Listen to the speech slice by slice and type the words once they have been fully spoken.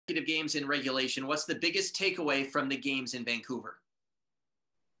games in regulation. What's the biggest takeaway from the games in Vancouver?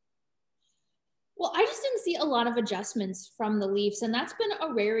 Well, I just didn't see a lot of adjustments from the Leafs, and that's been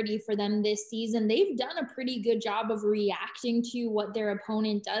a rarity for them this season. They've done a pretty good job of reacting to what their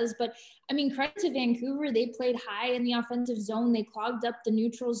opponent does. But I mean, credit to Vancouver. They played high in the offensive zone. They clogged up the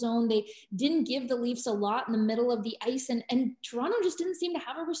neutral zone. They didn't give the Leafs a lot in the middle of the ice. And Toronto just didn't seem to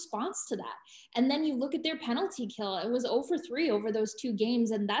have a response to that. And then you look at their penalty kill. It was 0 for 3 over those 2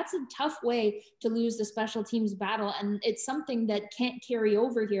 games. And that's a tough way to lose the special teams battle. And it's something that can't carry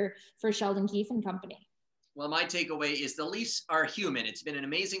over here for Sheldon Keefe and company. Well, my takeaway is the Leafs are human. It's been an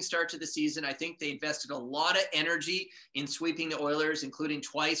amazing start to the season. I think they invested a lot of energy in sweeping the Oilers, including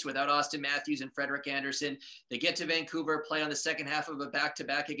twice without Auston Matthews and Frederik Andersen. They get to Vancouver, play on the second half of a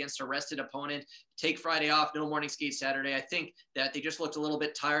back-to-back against a rested opponent, take Friday off, no morning skate Saturday. I think that they just looked a little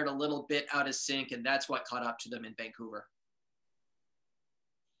bit tired, a little bit out of sync, and that's what caught up to them in Vancouver.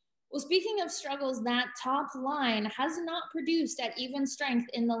 Well, speaking of struggles, that top line has not produced at even strength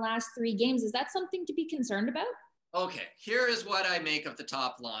in the last 3 games. Is that something to be concerned about? Okay, here is what I make of the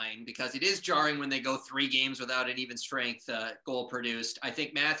top line, because it is jarring when they go 3 games without an even strength goal produced. I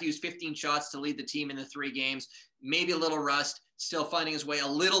think Matthews, 15 shots to lead the team in the 3 games, maybe a little rust, still finding his way a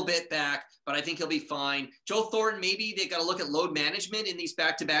little bit back, but I think he'll be fine. Joe Thornton, maybe they got to look at load management in these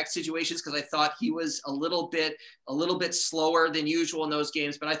back-to-back situations, because I thought he was a little bit slower than usual in those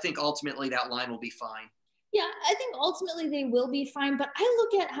games, but I think ultimately that line will be fine. Yeah, I think ultimately they will be fine. But I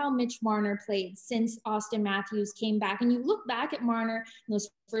look at how Mitch Marner played since Auston Matthews came back. And you look back at Marner in those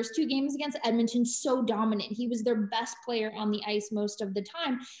first 2 games against Edmonton, so dominant. He was their best player on the ice most of the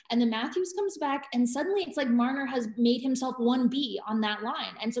time. And then Matthews comes back, and suddenly it's like Marner has made himself 1B on that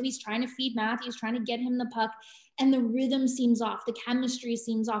line. And so he's trying to feed Matthews, trying to get him the puck. And the rhythm seems off. The chemistry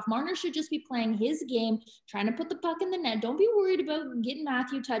seems off. Marner should just be playing his game, trying to put the puck in the net. Don't be worried about getting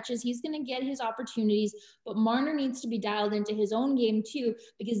Matthew touches. He's going to get his opportunities. But Marner needs to be dialed into his own game too,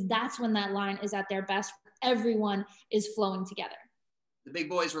 because that's when that line is at their best. Everyone is flowing together. The big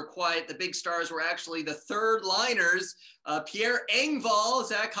boys were quiet. The big stars were actually the third liners. Pierre, Engvall,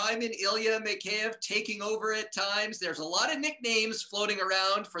 Zach Hyman, Ilya, Mikheyev taking over at times. There's a lot of nicknames floating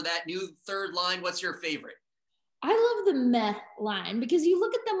around for that new third line. What's your favorite? I love the meh line, because you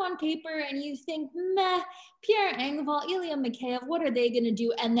look at them on paper and you think, meh, Pierre, Engvall, Ilya, Mikheyev, what are they going to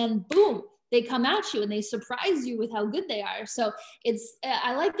do? And then boom, they come at you and they surprise you with how good they are. So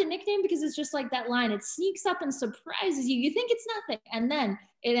I like the nickname because it's just like that line. It sneaks up and surprises you. You think it's nothing, and then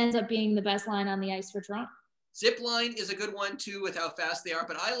it ends up being the best line on the ice for Toronto. Zip line is a good one too with how fast they are,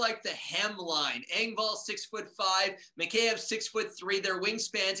 but I like the hem line. Engvall 6'5", Mikheyev 6'3". Their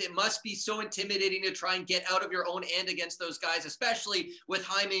wingspans, it must be so intimidating to try and get out of your own end against those guys, especially with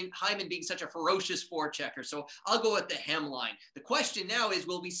Hyman being such a ferocious forechecker. So I'll go with the hem line. The question now is,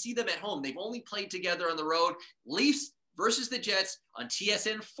 will we see them at home? They've only played together on the road. Leafs versus the Jets on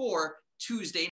TSN 4 Tuesday.